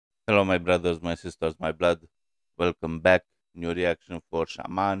Hello, my brothers, my sisters, my blood. Welcome back. New reaction for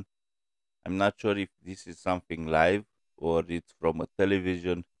Shaman. I'm not sure if this is something live or it's from a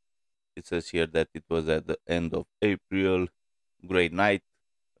television. It says here that it was at the end of April. Great night.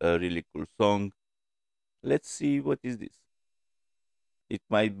 A really cool song. Let's see what is this. It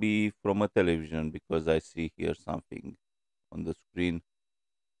might be from a television because I see here something on the screen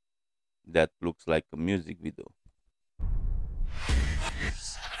that looks like a music video.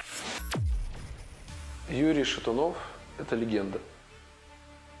 Юрий Шатунов – это легенда.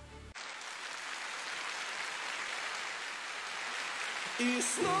 И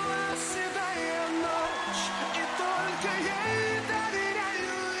снова седая ночь, и только ей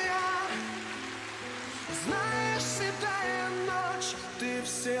доверяю я. Знаешь, седая ночь, ты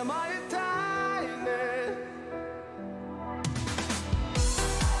все мои тайны.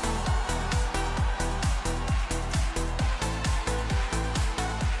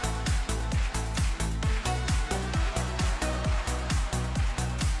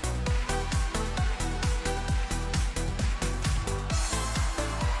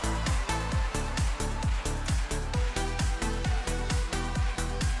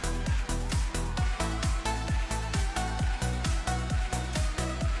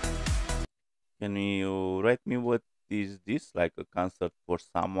 Can you write me what is this? Like a concert for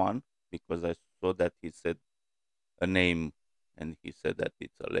someone? Because I saw that he said a name and he said that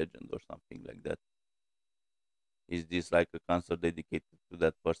it's a legend or something like that. Is this like a concert dedicated to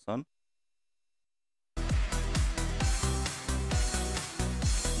that person?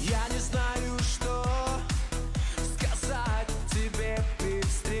 Я не знаю, что сказать тебе при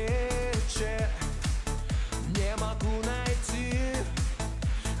встрече. Не могу найти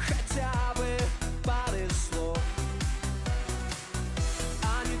хотя бы пары слов.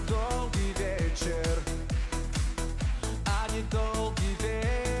 А недолгий вечер, а недолгий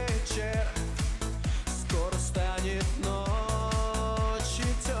вечер. Скоро станет ночью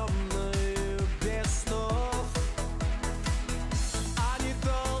темной без снов. А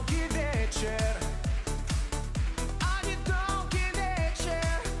недолгий вечер, а недолгий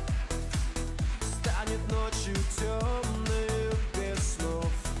вечер. Станет ночью темной без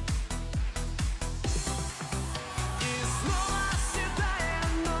снов. И снова седая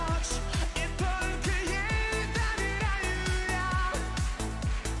ночь, и только ей доверяю я.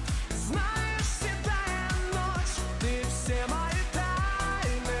 Знаешь, седая ночь, ты все мои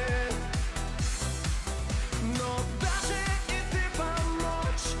тайны. Но даже и ты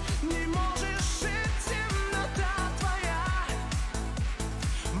помочь не можешь жить, темнота твоя.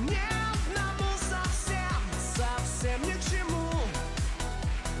 Мне одному совсем, совсем ни к чему.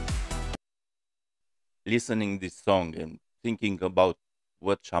 Listening this song and thinking about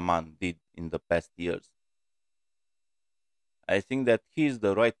what Shaman did in the past years, I think that he is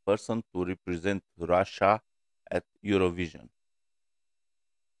the right person to represent Russia at Eurovision.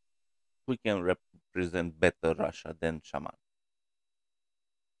 Who can represent better Russia than Shaman?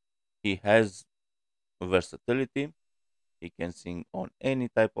 He has versatility. He can sing on any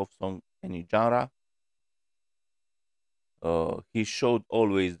type of song, any genre. He showed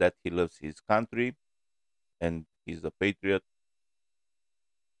always that he loves his country and he's a patriot.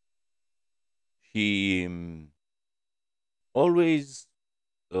 He always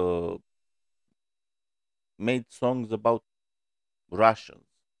uh, made songs about Russians.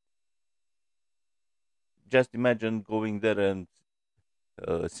 Just imagine going there and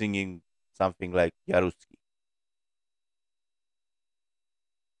singing something like Yaruski.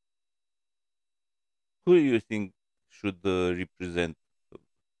 Who do you think should represent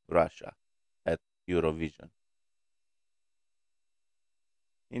Russia at Eurovision?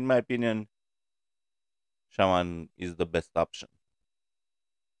 In my opinion, Shaman is the best option.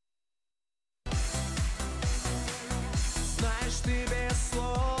 Знаешь, ты без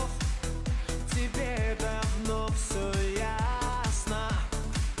слов, тебе давно все ясно.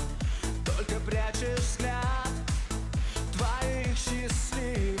 Только прячешь взгляд твоих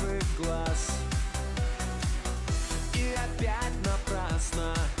счастливых глаз. И опять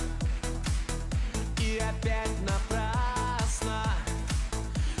напрасно, и опять напрасно.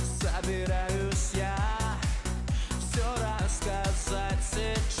 Собираюсь я все рассказать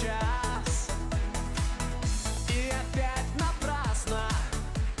сейчас. И опять напрасно,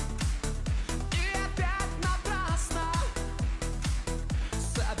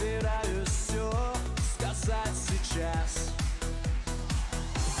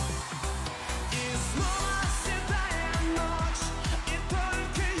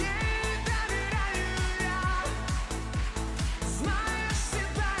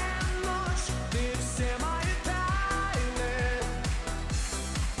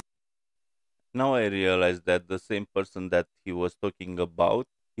 Now I realize that the same person that he was talking about,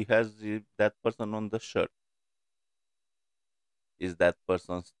 he has that person on the shirt. Is that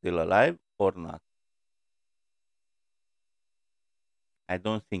person still alive or not? I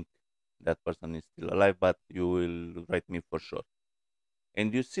don't think that person is still alive, but you will write me for sure.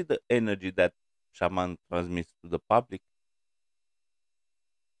 And you see the energy that shaman transmits to the public.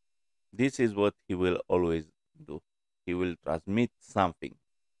 This is what he will always do. He will transmit something,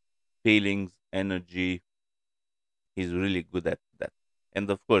 feelings, energy. He's really good at that. And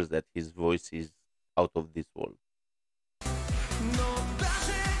of course, that his voice is out of this world. Но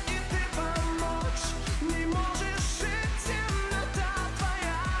даже и ты помочь не можешь жить, темнота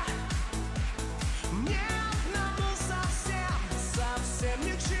твоя. Мне одному совсем, совсем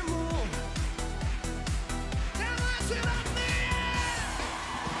ни к чему. Ты наши родные,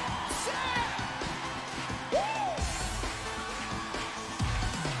 все.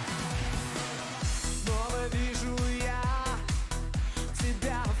 Снова вижу я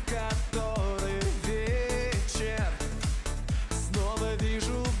тебя в который вечер. Снова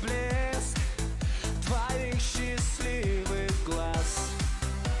вижу блеск твоих счастливых глаз.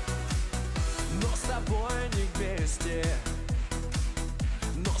 Но с тобой не вместе,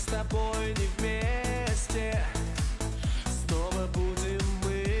 но с тобой не вместе. Снова будем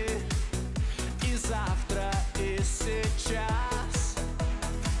мы и завтра, и сейчас.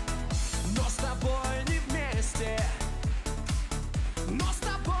 Но с тобой не вместе, но с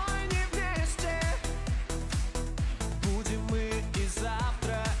тобой не вместе. Будем мы и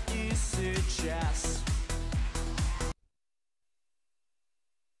завтра, и сейчас.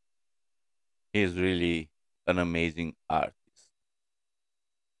 He is really an amazing artist.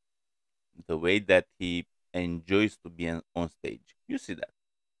 The way that he enjoys to be on stage, you see that.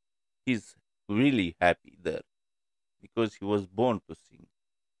 He's really happy there because he was born to sing.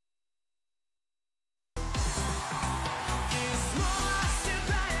 И снова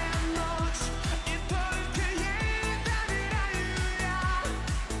седая ночь, и только ей доверяю я.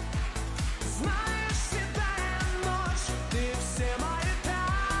 Знаешь, седая ночь, ты все мои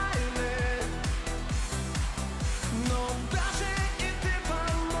тайны. Но даже и ты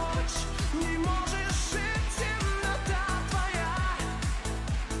помочь не можешь жить, темнота твоя.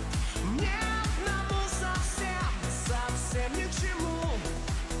 Мне одному совсем, совсем ни к чему.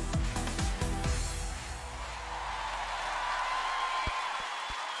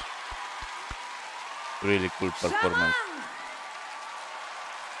 Really cool performance. Шаман!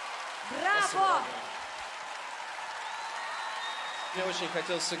 Браво! Мне очень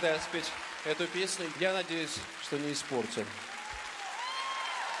хотелось всегда спеть эту песню. Я надеюсь, что не испорчу.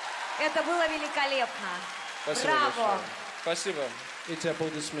 Это было великолепно. Спасибо Браво! большое. Спасибо. Эти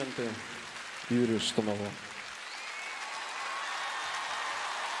аплодисменты Юрию Штанову.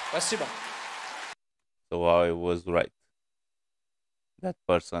 Спасибо. So I was right. That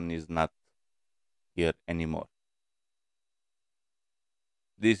person is not here anymore.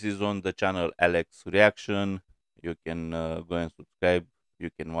 This is on the channel Alex Reaction. You can go and subscribe. You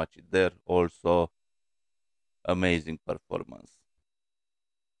can watch it there. Also, amazing performance.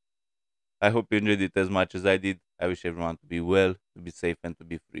 I hope you enjoyed it as much as I did. I wish everyone to be well, to be safe, and to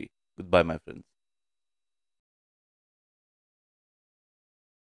be free. Goodbye, my friends.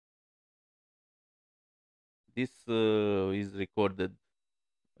 This is recorded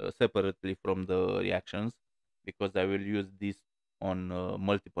separately from the reactions because I will use this on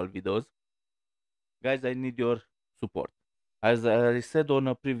multiple videos. Guys, I need your support. As I said on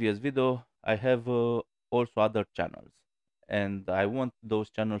a previous video, I have also other channels and I want those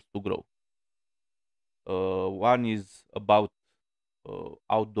channels to grow. One is about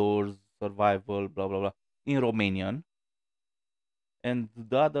outdoors, survival, blah blah blah, in Romanian, and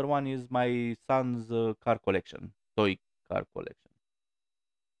the other one is my son's car collection, toy car collection.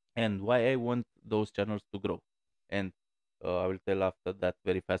 And why I want those channels to grow, and I will tell after that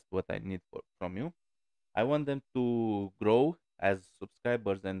very fast what I need from you. I want them to grow as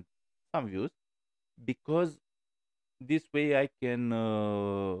subscribers and some views because this way I can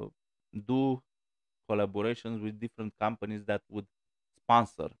do collaborations with different companies that would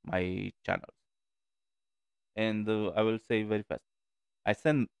sponsor my channels. And I will say very fast. I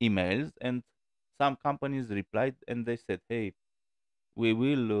send emails and some companies replied and they said, "Hey, we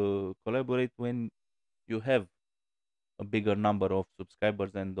will collaborate when you have a bigger number of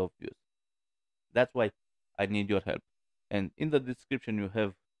subscribers and of views." That's why I need your help. And in the description, you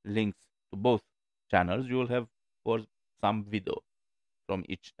have links to both channels. You will have for some video from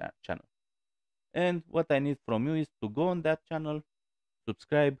each channel. And what I need from you is to go on that channel,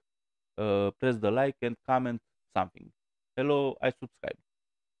 subscribe, press the like and comment something. Hello, I subscribe.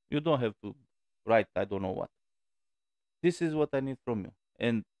 You don't have to write I don't know what. This is what I need from you.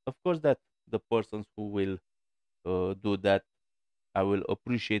 And of course that the persons who will do that, I will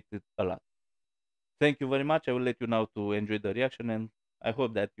appreciate it a lot. Thank you very much. I will let you now to enjoy the reaction, and I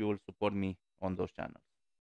hope that you will support me on those channels.